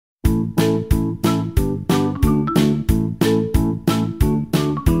Okay,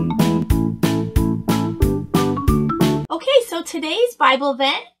 so today's Bible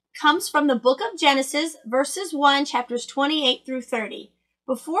event comes from the book of Genesis, verses 1, chapters 28 through 30.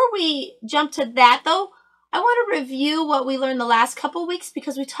 Before we jump to that, though, I want to review what we learned the last couple weeks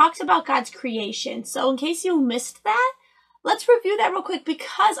because we talked about God's creation. So in case you missed that, let's review that real quick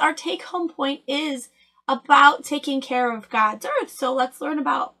because our take-home point is about taking care of God's earth. So let's learn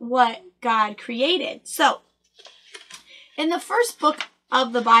about what God created. So in the first book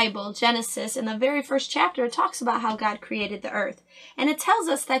of the Bible, Genesis, in the very first chapter, it talks about how God created the earth. And it tells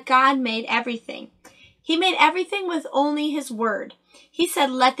us that God made everything. He made everything with only his word. He said,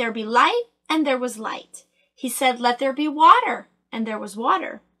 "Let there be light," and there was light. He said, "Let there be water," and there was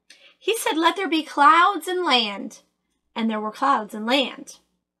water. He said, "Let there be clouds and land," and there were clouds and land.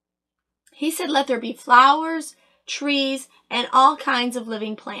 He said, "Let there be flowers, trees, and all kinds of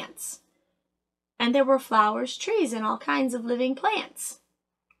living plants." And there were flowers, trees, and all kinds of living plants.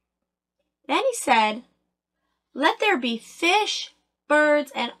 Then he said, "Let there be fish,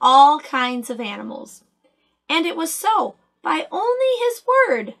 birds, and all kinds of animals." And it was so. By only his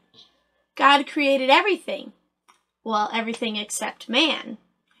word, God created everything. Well, everything except man.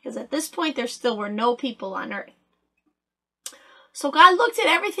 Because at this point, there still were no people on earth. So God looked at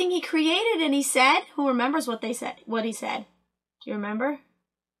everything he created and he said, who remembers what he said? Do you remember?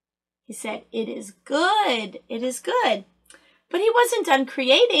 He said, "It is good. It is good." But he wasn't done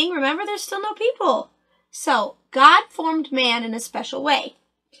creating. Remember, there's still no people. So God formed man in a special way.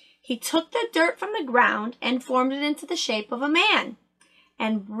 He took the dirt from the ground and formed it into the shape of a man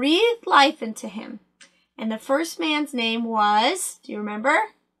and breathed life into him. And the first man's name was, do you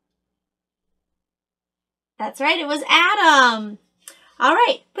remember? That's right, it was Adam. All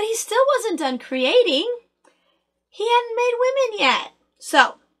right, but he still wasn't done creating. He hadn't made women yet.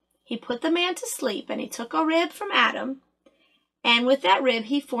 So he put the man to sleep and he took a rib from Adam. And with that rib,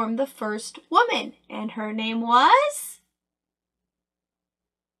 he formed the first woman. And her name was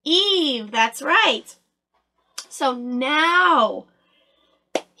Eve. That's right. So now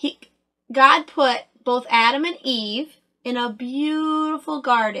God put both Adam and Eve in a beautiful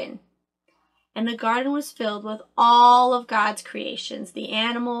garden. And the garden was filled with all of God's creations, the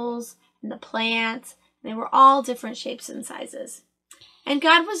animals and the plants. They were all different shapes and sizes. And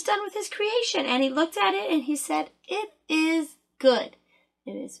God was done with his creation. And he looked at it and he said, "It is good.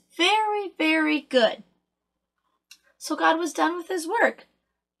 It is very, very good." So God was done with his work.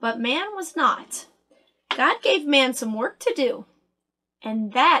 But man was not. God gave man some work to do.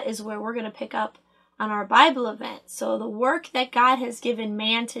 And that is where we're going to pick up on our Bible event. So the work that God has given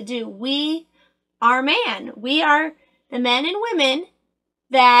man to do, we are man. We are the men and women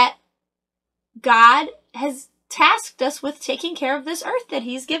that God has tasked us with taking care of this earth that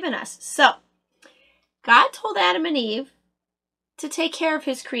he's given us. So God told Adam and Eve to take care of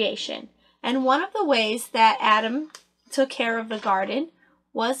his creation. And one of the ways that Adam took care of the garden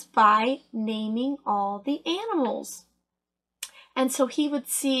was by naming all the animals. And so he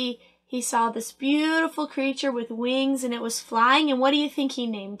saw this beautiful creature with wings and it was flying. And what do you think he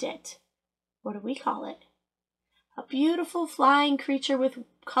named it? What do we call it? A beautiful flying creature with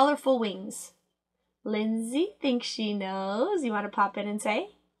colorful wings. Lindsey thinks she knows. You want to pop in and say?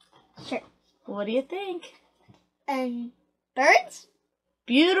 Sure. What do you think? Birds?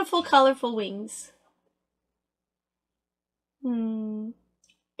 Beautiful, colorful wings.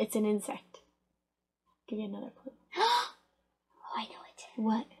 It's an insect. Give you another clue. Oh, I know it.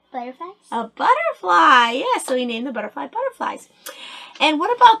 What? Butterflies? A butterfly. Yeah, so he named the butterfly butterflies. And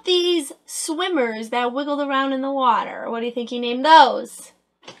what about these swimmers that wiggled around in the water? What do you think he named those?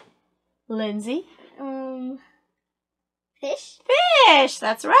 Lindsey? Fish? Fish.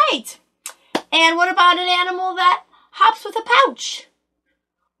 That's right. And what about an animal that hops with a pouch?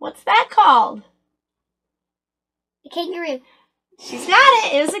 What's that called? A kangaroo. She's got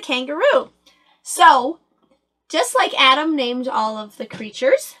it. It was a kangaroo. So, just like Adam named all of the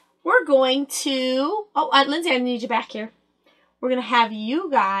creatures, we're going to... Lindsey, I need you back here. We're going to have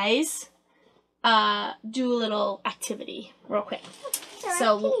you guys do a little activity real quick.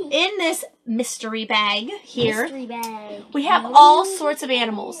 So, in this mystery bag here, we have all sorts of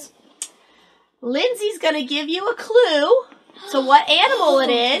animals. Lindsey's going to give you a clue to what animal it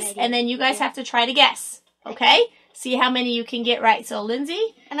is, and then you guys have to try to guess. Okay? See how many you can get right. So,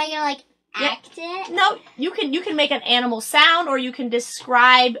 Lindsey? Am I going to, act it? No, you can make an animal sound, or you can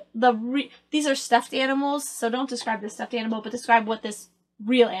describe these are stuffed animals, so don't describe the stuffed animal, but describe what this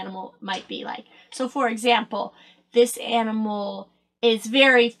real animal might be like. So, for example, this animal is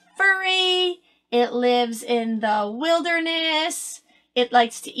very furry. It lives in the wilderness. It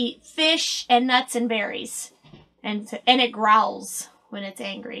likes to eat fish and nuts and berries. And it growls when it's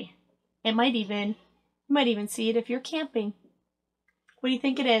angry. You might even see it if you're camping. What do you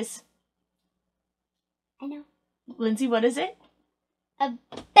think it is? I know. Lindsay, what is it? A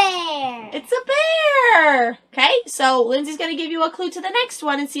bear. It's a bear. Okay, so Lindsay's going to give you a clue to the next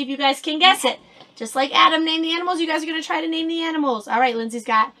one and see if you guys can guess it. Just like Adam named the animals, you guys are going to try to name the animals. All right, Lindsay's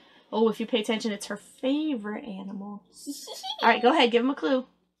got, oh, if you pay attention, it's her favorite animal. All right, go ahead. Give them a clue.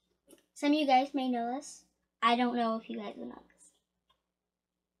 Some of you guys may know this. I don't know if you guys will know this.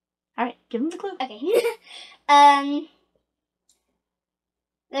 All right, give them the clue. Okay.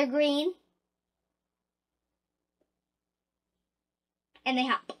 They're green. And they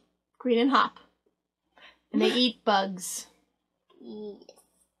hop. Green and hop. And they eat bugs. Yes.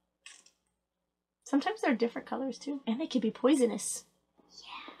 Sometimes they're different colors, too. And they can be poisonous.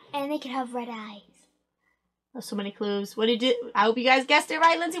 Yeah. And they can have red eyes. Oh, so many clues. What did you do? I hope you guys guessed it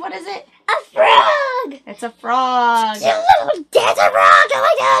right, Lindsay. What is it? A frog! It's a frog. It's a little desert frog! Oh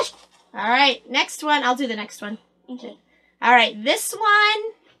my gosh! All right, next one. I'll do the next one. Okay. All right, this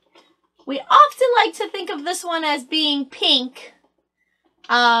one. We often like to think of this one as being pink.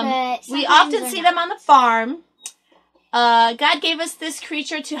 We often see them on the farm. God gave us this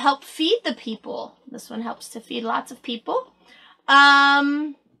creature to help feed the people. This one helps to feed lots of people.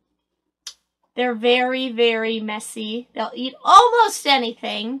 They're very, very messy. They'll eat almost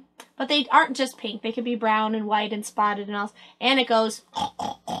anything, but they aren't just pink. They can be brown and white and spotted and all. And it goes.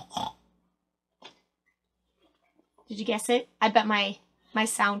 Did you guess it? I bet my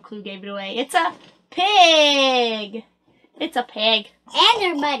sound clue gave it away. It's a pig. It's a pig. And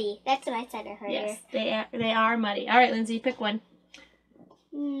they're muddy. That's what I said earlier. Yes, they are muddy. All right, Lindsay, pick one.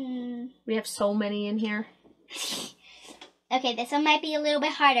 We have so many in here. Okay, this one might be a little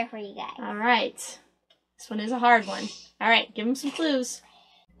bit harder for you guys. All right. This one is a hard one. All right, give them some clues.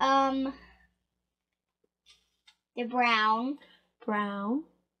 They're brown. Brown.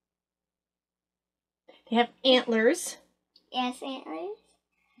 They have antlers. Yes, antlers.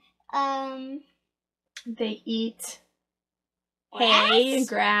 They eat Grass? hay and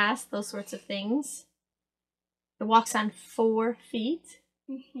grass, those sorts of things. It walks on 4 feet.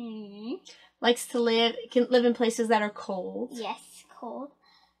 Likes to can live in places that are cold. Yes, cold.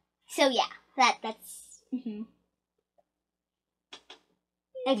 So yeah, that's. Okay,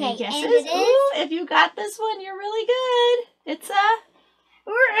 Any guesses? and it is Ooh, if you got this one, you're really good. It's a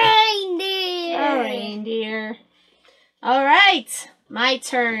reindeer. A reindeer. All right, my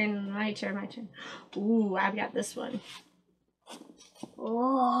turn. Ooh, I've got this one.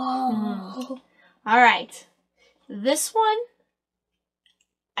 Oh. All right, this one.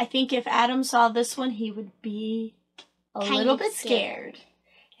 I think if Adam saw this one, he would be a little bit scared.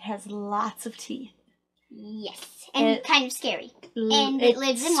 It has lots of teeth. Yes, and kind of scary. And it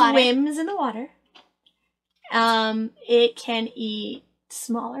lives in water. It swims in the water. It can eat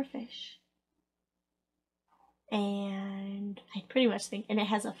smaller fish. And I pretty much think, and it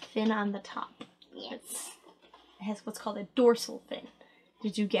has a fin on the top. Yes. It has what's called a dorsal fin.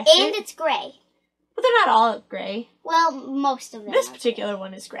 Did you guess it? And it's gray. But they're not all gray. Well, most of them. This particular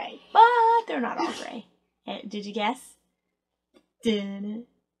one is gray, but they're not all gray. Did you guess? It's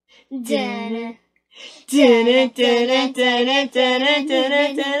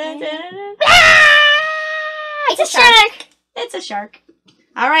a shark. It's a shark.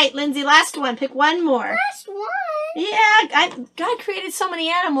 All right, Lindsay, last one. Pick one more. Last one? Yeah, God created so many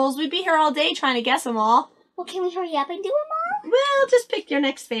animals. We'd be here all day trying to guess them all. Well, can we hurry up and do them all? Well, just pick your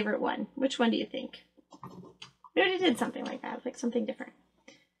next favorite one. Which one do you think? We already did something like that. Pick something different.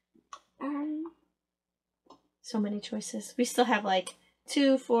 So many choices. We still have like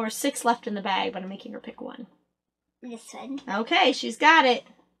 2, 4, 6 left in the bag, but I'm making her pick one. This one. Okay, she's got it.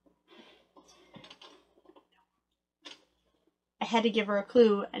 I had to give her a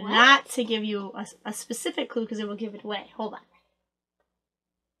clue, and not to give you a specific clue because it will give it away. Hold on.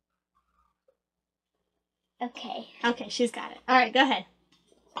 Okay. Okay, she's got it. All right, go ahead.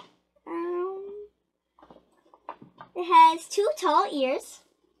 It has 2 tall ears.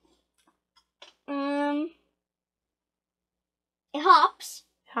 It hops.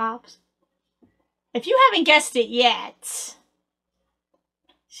 Hops. If you haven't guessed it yet,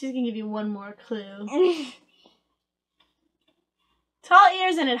 she's going to give you one more clue. Tall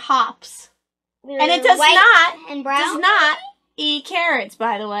ears and it hops. And it does not eat carrots,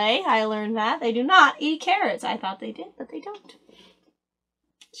 by the way. I learned that. They do not eat carrots. I thought they did, but they don't.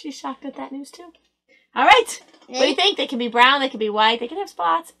 She's shocked at that news, too. All right. What do you think? They can be brown, they can be white, they can have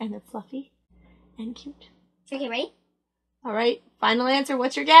spots, and they're fluffy and cute. Okay, ready? All right. Final answer.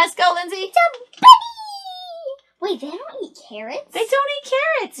 What's your guess? Go, Lindsay. It's a bunny! Wait, they don't eat carrots? They don't eat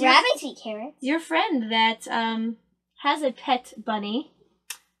carrots. Rabbits eat carrots. Your friend that has a pet bunny,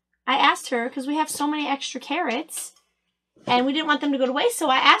 I asked her, because we have so many extra carrots, and we didn't want them to go to waste, so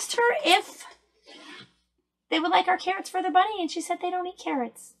I asked her if they would like our carrots for their bunny, and she said they don't eat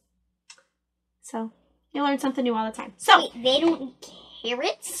carrots. So, you learn something new all the time. So, wait, they don't eat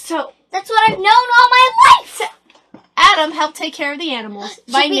carrots? So, that's what I've known all my life! Adam helped take care of the animals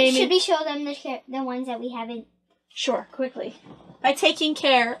by naming... Should we show them the ones that we haven't? Sure, quickly. By taking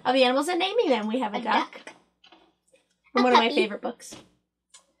care of the animals and naming them. We have a duck. From one of my favorite books.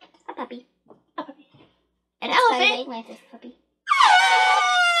 A puppy. A puppy. An elephant. My fifth puppy.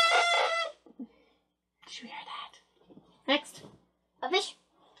 Should we hear that? Next. A fish.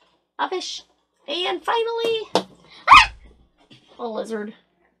 A fish. And finally... a lizard.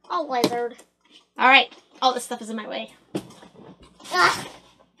 A lizard. All right. All this stuff is in my way. Hey,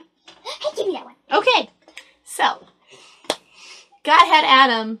 give me that one. Okay. So, God had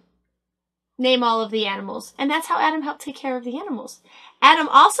Adam name all of the animals, and that's how Adam helped take care of the animals. Adam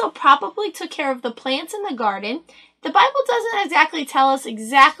also probably took care of the plants in the garden. The Bible doesn't exactly tell us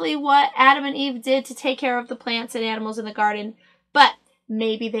exactly what Adam and Eve did to take care of the plants and animals in the garden, but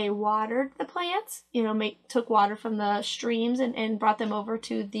maybe they watered the plants, took water from the streams and brought them over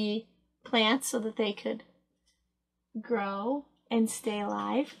to the plants so that they could grow and stay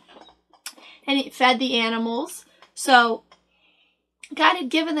alive. And it fed the animals. So God had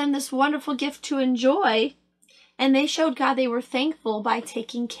given them this wonderful gift to enjoy, and they showed God they were thankful by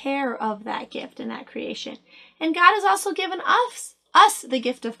taking care of that gift and that creation. And God has also given us the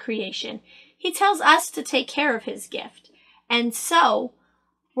gift of creation. He tells us to take care of his gift. And so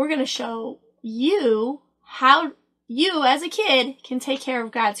we're going to show you how you as a kid can take care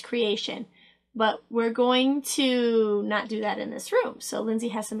of God's creation. But we're going to not do that in this room. So Lindsay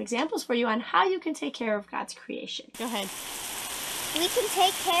has some examples for you on how you can take care of God's creation. Go ahead. We can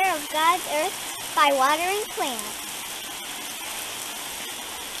take care of God's earth by watering plants.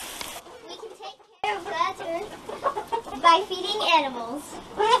 We can take care of God's earth by feeding animals.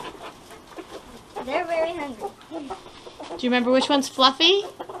 They're very hungry. Do you remember which one's Fluffy?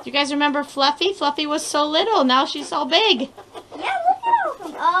 Do you guys remember Fluffy? Fluffy was so little. Now she's all big. Yeah, look at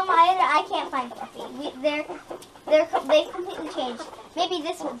them. I can't find Fluffy. They've completely changed. Maybe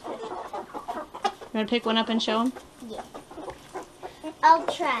this one's Fluffy. You want to pick one up and show them? Yeah. I'll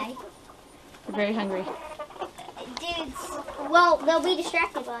try. They're very hungry. Dudes, well, they'll be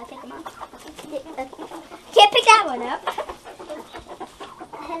distracted while I pick them up. Can't pick that one up.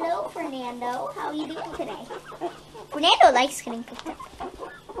 Hello, Fernando. How are you doing today? Fernando likes getting picked up.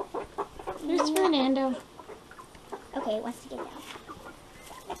 Here's Fernando. Okay, it wants to get down.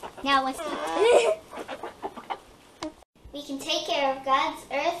 Now it wants to We can take care of God's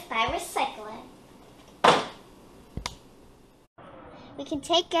earth by recycling. We can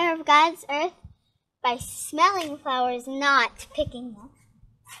take care of God's earth by smelling flowers, not picking them.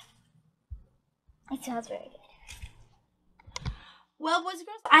 It smells very good. Well, boys and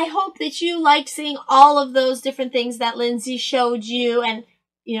girls, I hope that you liked seeing all of those different things that Lindsay showed you. And,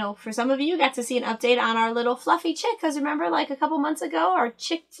 for some of you got to see an update on our little Fluffy chick. Because remember, like a couple months ago, our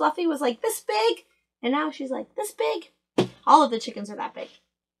chick Fluffy was like this big. And now she's like this big. All of the chickens are that big.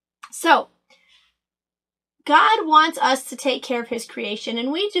 So, God wants us to take care of his creation,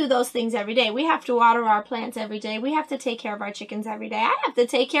 and we do those things every day. We have to water our plants every day. We have to take care of our chickens every day. I have to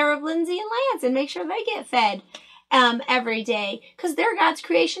take care of Lindsay and Lance and make sure they get fed every day, because they're God's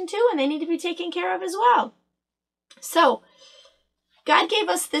creation too, and they need to be taken care of as well. So, God gave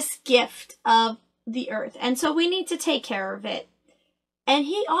us this gift of the earth, and so we need to take care of it. And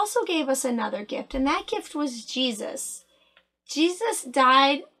he also gave us another gift, and that gift was Jesus. Jesus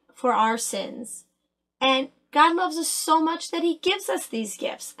died for our sins. And God loves us so much that he gives us these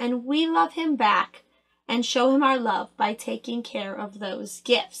gifts, and we love him back and show him our love by taking care of those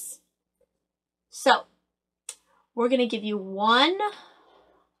gifts. So, we're going to give you one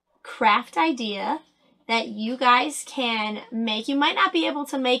craft idea that you guys can make. You might not be able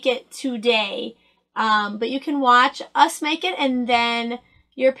to make it today, but you can watch us make it, and then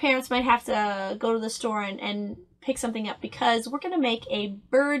your parents might have to go to the store and pick something up, because we're going to make a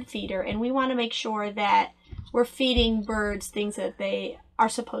bird feeder, and we want to make sure that we're feeding birds things that they are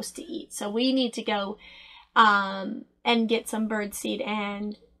supposed to eat. So we need to go and get some bird seed,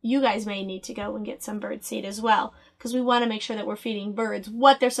 and you guys may need to go and get some bird seed as well, because we want to make sure that we're feeding birds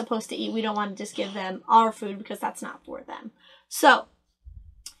what they're supposed to eat. We don't want to just give them our food, because that's not for them. So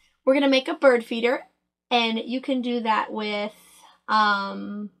we're going to make a bird feeder, and you can do that with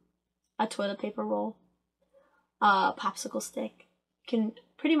a toilet paper roll, a popsicle stick. You can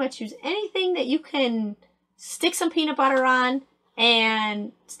pretty much use anything that you can stick some peanut butter on,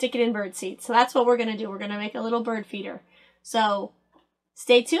 and stick it in bird seed. So that's what we're going to do. We're going to make a little bird feeder. So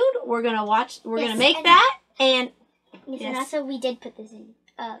stay tuned. We're going to watch. We're going to make that. And and also we did put this in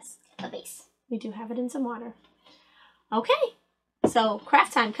a vase. We do have it in some water. Okay. So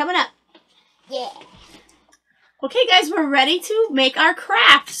craft time coming up. Yeah. Okay, guys, we're ready to make our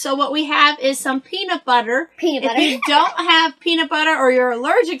craft. So what we have is some peanut butter. Peanut butter. If you don't have peanut butter or you're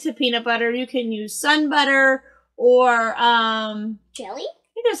allergic to peanut butter, you can use sun butter or jelly.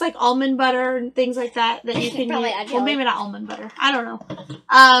 I think there's like almond butter and things like that you can use. Well, maybe not almond butter. I don't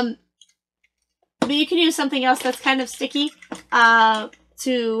know. But you can use something else that's kind of sticky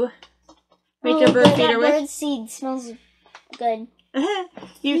to make your bird feeder with. Bird seed smells good.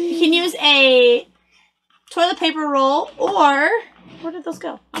 You can use a toilet paper roll, or where did those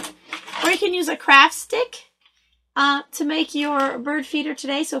go? Or you can use a craft stick to make your bird feeder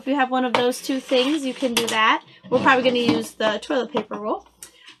today. So if you have one of those two things, you can do that. We're probably going to use the toilet paper roll.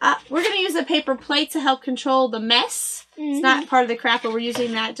 We're going to use a paper plate to help control the mess. It's not part of the craft, but we're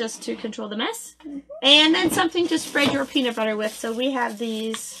using that just to control the mess. And then something to spread your peanut butter with. So we have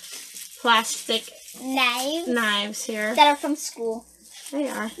these plastic knives here. That are from school. They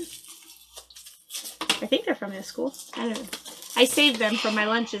are. I think they're from the school. I don't know. I save them for my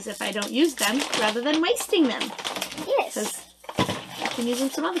lunches if I don't use them, rather than wasting them. Yes. Because I can use them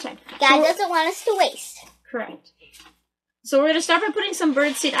some other time. God doesn't want us to waste. Correct. So we're going to start by putting some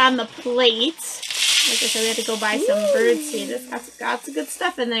bird seed on the plate. Like I said, we had to go buy some bird seed. It's got lots of good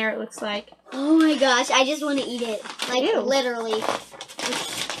stuff in there, it looks like. Oh my gosh, I just want to eat it. Like, literally.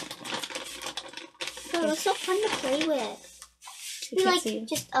 Oh, it's so fun to play with.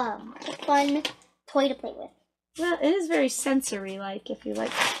 Just a fun toy to play with. Well, it is very sensory-like, if you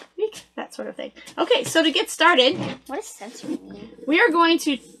like that sort of thing. Okay, so to get started... What does sensory mean? We are going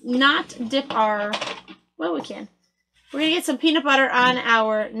to not dip our... Well, we can. We're going to get some peanut butter on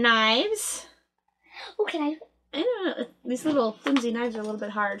our knives. Oh, can I don't know. These little flimsy knives are a little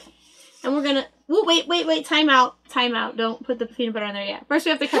bit hard. And we're going to... Oh, wait. Time out. Don't put the peanut butter on there yet. First,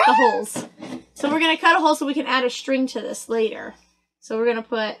 we have to cut the holes. So we're going to cut a hole so we can add a string to this later. So we're going to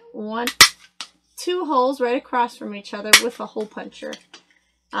put 2 holes right across from each other with a hole puncher.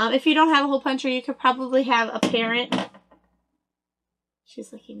 If you don't have a hole puncher, you could probably have a parent.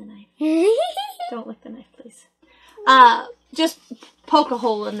 She's licking the knife. Don't lick the knife, please. Just poke a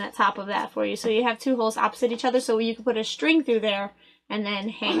hole in the top of that for you. So you have 2 holes opposite each other, so you can put a string through there and then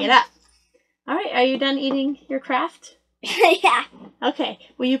hang it up. All right, are you done eating your craft? Yeah. Okay,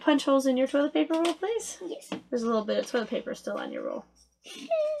 will you punch holes in your toilet paper roll, please? Yes. There's a little bit of toilet paper still on your roll.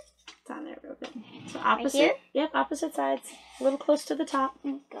 It's on there real good. So opposite. Right here? Yep, opposite sides. A little close to the top.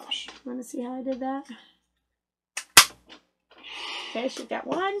 Oh, gosh. Want to see how I did that? Okay, she got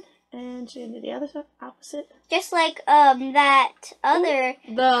one, and she did the other side, opposite. Just like that other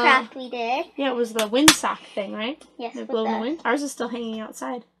craft we did. Yeah, it was the windsock thing, right? Yes. They blow in the wind. Ours is still hanging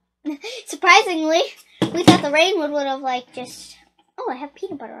outside. Surprisingly, we thought the rain would have just... Oh, I have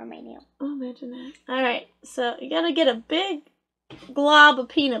peanut butter on my nail. Oh, imagine that. All right, so you gotta get a big glob of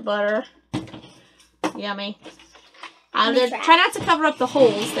peanut butter. Yummy. Try not to cover up the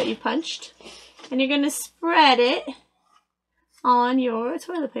holes that you punched. And you're gonna spread it on your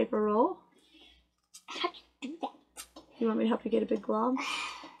toilet paper roll. How do you do that? You want me to help you get a big glob?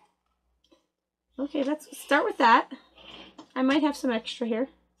 Okay, let's start with that. I might have some extra here.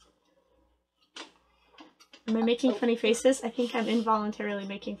 Am I making funny faces? I think I'm involuntarily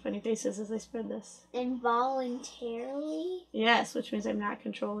making funny faces as I spread this. Involuntarily? Yes, which means I'm not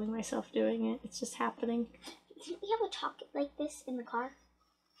controlling myself doing it. It's just happening. Didn't we have a talk like this in the car?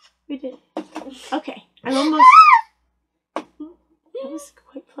 We did. Okay, I'm almost... That was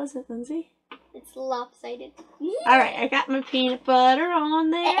quite pleasant, Lindsay. It's lopsided. Alright, I got my peanut butter on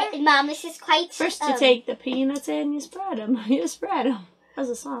there. Mom, this is quite... First you take the peanuts and you spread them. You spread them. That was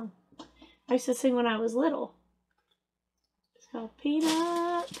a song I used to sing when I was little. So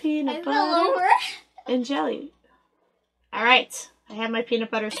peanut butter, and jelly. Alright, I have my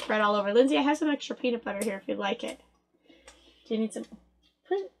peanut butter spread all over. Lindsay, I have some extra peanut butter here if you'd like it. Do you need some?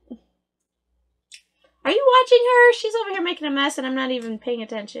 Are you watching her? She's over here making a mess and I'm not even paying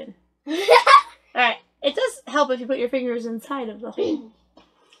attention. Alright, it does help if you put your fingers inside of the hole.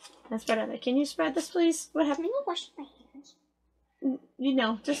 That's better. There. Can you spread this, please? What happened? Can I wash my hands? You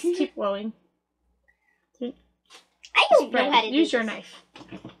know, just keep blowing. I don't know how to do Use your this. knife.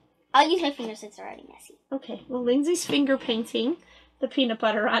 I'll use my fingers since they're already messy. Okay, well, Lindsay's finger painting the peanut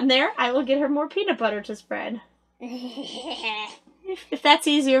butter on there. I will get her more peanut butter to spread. If that's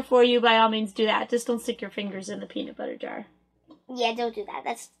easier for you, by all means do that. Just don't stick your fingers in the peanut butter jar. Yeah, don't do that.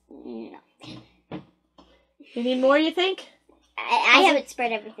 That's... No. You need more, you think? I haven't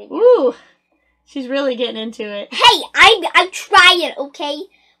spread everything yet. Ooh. She's really getting into it. Hey, I'm trying, okay?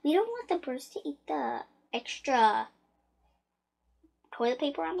 We don't want the birds to eat the extra toilet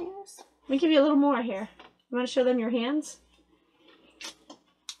paper on theirs. Let me give you a little more here. You want to show them your hands?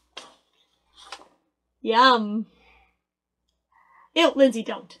 Yum. Ew, Lindsay,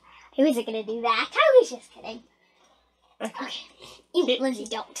 don't. I wasn't going to do that. I was just kidding. Okay. Ew, Lindsay,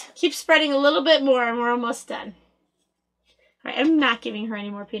 don't. Keep spreading a little bit more and we're almost done. All right, I'm not giving her any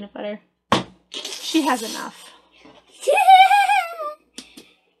more peanut butter. She has enough.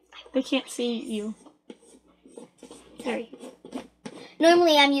 They can't see you. Sorry.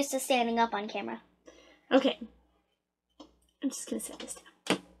 Normally, I'm used to standing up on camera. Okay. I'm just going to set this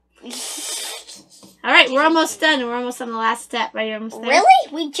down. All right, we're almost done. We're almost on the last step. Are you almost there?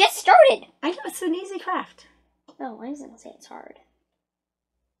 Really? We just started. I know, it's an easy craft. Oh, I was going to say it's hard.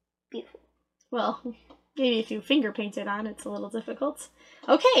 Beautiful. Well, maybe if you finger paint it on, it's a little difficult.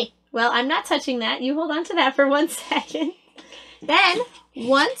 Okay, well, I'm not touching that. You hold on to that for 1 second. Then,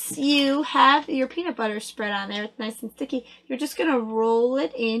 once you have your peanut butter spread on there, it's nice and sticky, you're just going to roll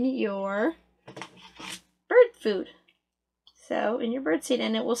it in your bird food. So, in your bird seed,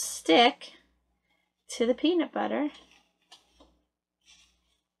 and it will stick to the peanut butter.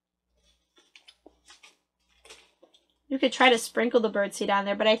 You could try to sprinkle the bird seed on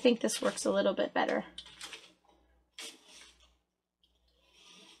there, but I think this works a little bit better.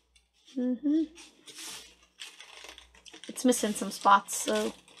 It's missing some spots,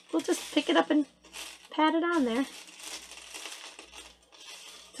 so we'll just pick it up and pat it on there.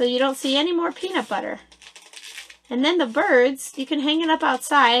 So you don't see any more peanut butter. And then the birds, you can hang it up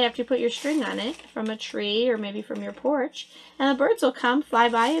outside after you put your string on it from a tree or maybe from your porch. And the birds will come, fly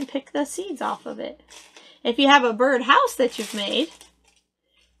by, and pick the seeds off of it. If you have a bird house that you've made,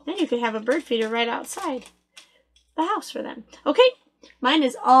 then you could have a bird feeder right outside the house for them. Okay, mine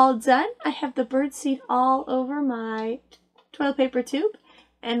is all done. I have the bird seed all over my toilet paper tube,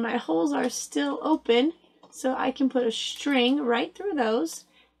 and my holes are still open, so I can put a string right through those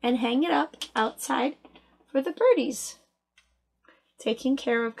and hang it up outside for the birdies. Taking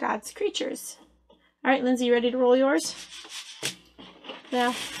care of God's creatures. All right, Lindsay, you ready to roll yours?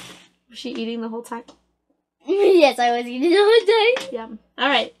 Yeah. Was she eating the whole time? Yes, I was eating the whole time. Yum. All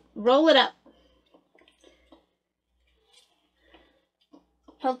right, roll it up.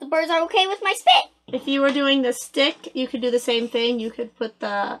 Hope the birds are okay with my spit. If you were doing the stick, you could do the same thing. You could put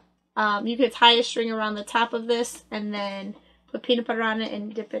the, you could tie a string around the top of this and then put peanut butter on it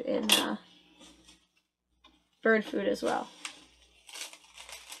and dip it in bird food as well.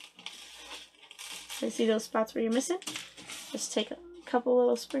 So you see those spots where you're missing? Just take a couple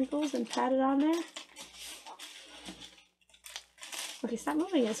little sprinkles and pat it on there. Okay, stop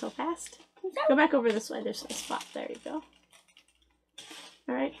moving it so fast. Go back over this way. There's a spot. There you go.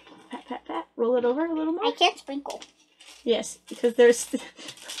 All right. Pat, pat, pat. Roll it over a little more. I can't sprinkle. Yes, because there's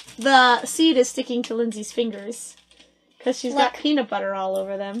the seed is sticking to Lindsay's fingers because she's got peanut butter all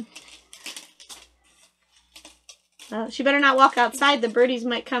over them. She better not walk outside. The birdies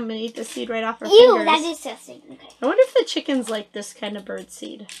might come and eat the seed right off her fingers. Ew, that is disgusting. Okay. I wonder if the chickens like this kind of bird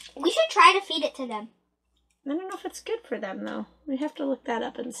seed. We should try to feed it to them. I don't know if it's good for them, though. We have to look that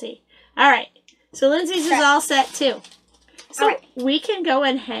up and see. All right. So Lindsay's is all set, too. So we can go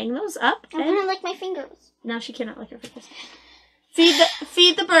and hang those up. I'm going to lick my fingers. No, she cannot lick her fingers.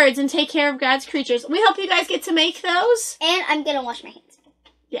 Feed the birds and take care of God's creatures. We hope you guys get to make those. And I'm going to wash my hands.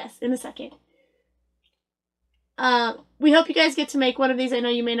 Yes, in a second. We hope you guys get to make one of these. I know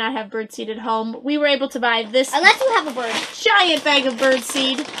you may not have bird seed at home. We were able to buy this. Unless you have a bird. Giant bag of bird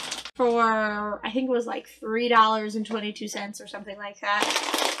seed for, I think it was like $3.22 or something like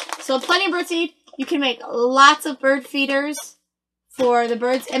that. So plenty of bird seed. You can make lots of bird feeders for the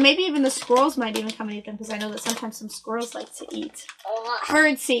birds. And maybe even the squirrels might even come and eat them, because I know that sometimes some squirrels like to eat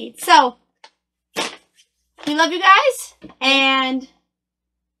bird seed. So, we love you guys. And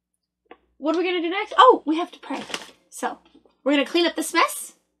what are we going to do next? Oh, we have to pray. So, we're going to clean up this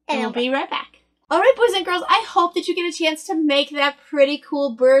mess, and we'll be right back. All right, boys and girls, I hope that you get a chance to make that pretty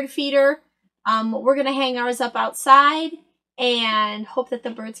cool bird feeder. We're going to hang ours up outside and hope that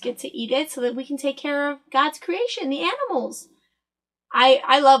the birds get to eat it so that we can take care of God's creation, the animals.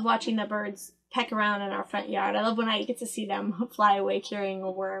 I love watching the birds peck around in our front yard. I love when I get to see them fly away carrying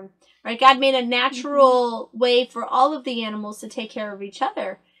a worm. Right? God made a natural way for all of the animals to take care of each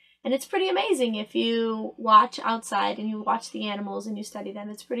other. And it's pretty amazing if you watch outside and you watch the animals and you study them.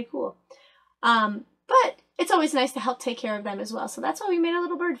 It's pretty cool. But it's always nice to help take care of them as well. So that's why we made a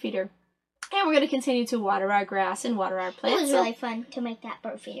little bird feeder. And we're going to continue to water our grass and water our plants. It was really fun to make that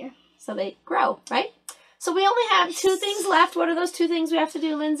bird feeder. So they grow, right? So we only have 2 things left. What are those 2 things we have to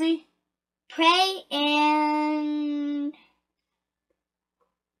do, Lindsay? Pray and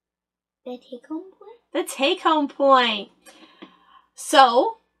the take-home point? The take-home point.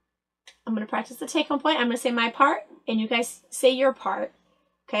 So, I'm going to practice the take-home point. I'm going to say my part, and you guys say your part.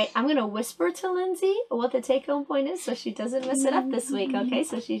 Okay, I'm going to whisper to Lindsay what the take-home point is so she doesn't mess it up this week, okay?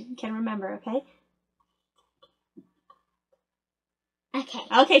 So she can remember, okay? Okay.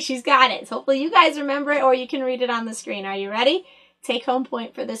 Okay, she's got it. So hopefully you guys remember it or you can read it on the screen. Are you ready? Take-home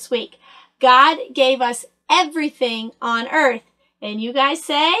point for this week. God gave us everything on earth. And you guys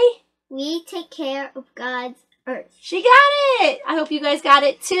say? We take care of God's earth. She got it! I hope you guys got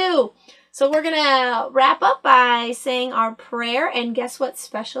it too. So we're going to wrap up by saying our prayer. And guess what?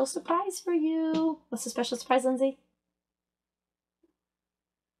 Special surprise for you. What's the special surprise, Lindsay?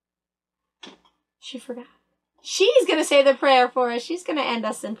 She forgot. She's going to say the prayer for us. She's going to end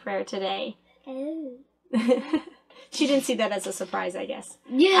us in prayer today. Oh. She didn't see that as a surprise, I guess.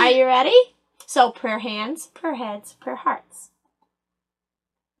 Yeah. Are you ready? So prayer hands, prayer heads, prayer hearts.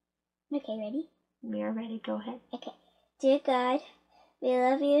 Okay, ready? You're ready. Go ahead. Okay. Dear God, we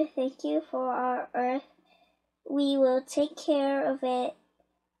love you. Thank you for our earth. We will take care of it.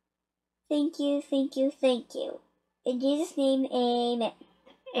 Thank you, thank you, thank you. In Jesus' name, amen.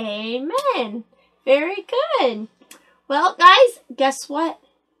 Amen. Very good. Well, guys, guess what?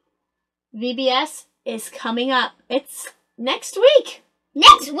 VBS is coming up. It's next week.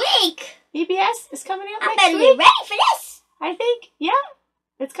 Next week? VBS is coming up I next better week. be ready for this. I think, yeah.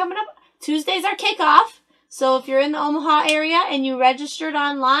 It's coming up. Tuesday's our kickoff. So if you're in the Omaha area and you registered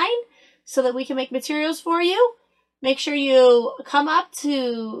online so that we can make materials for you, make sure you come up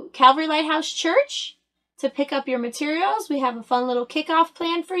to Calvary Lighthouse Church to pick up your materials. We have a fun little kickoff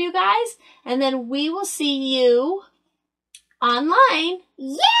plan for you guys. And then we will see you online.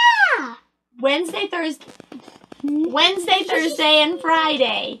 Yeah! Wednesday, Thursday, and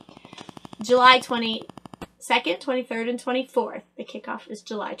Friday. July 22nd, 23rd, and 24th. The kickoff is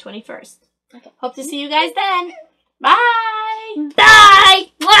July 21st. Okay. Hope to see you guys then. Bye!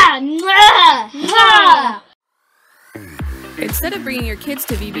 Bye! Mwah, mwah, mwah. Instead of bringing your kids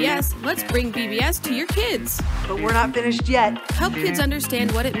to VBS, let's bring VBS to your kids. But we're not finished yet. Help kids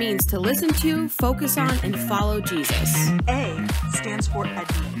understand what it means to listen to, focus on, and follow Jesus. A stands for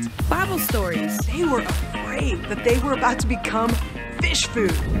admit. Bible stories, They were afraid that they were about to become fish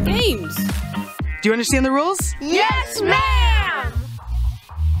food. games, Do you understand the rules? Yes, ma'am!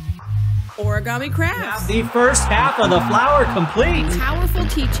 Origami crafts, The first half of the flower complete. powerful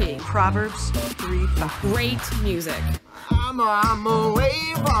teaching, Proverbs 3:5. great music. I'm a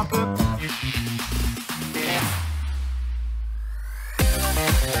wave walker.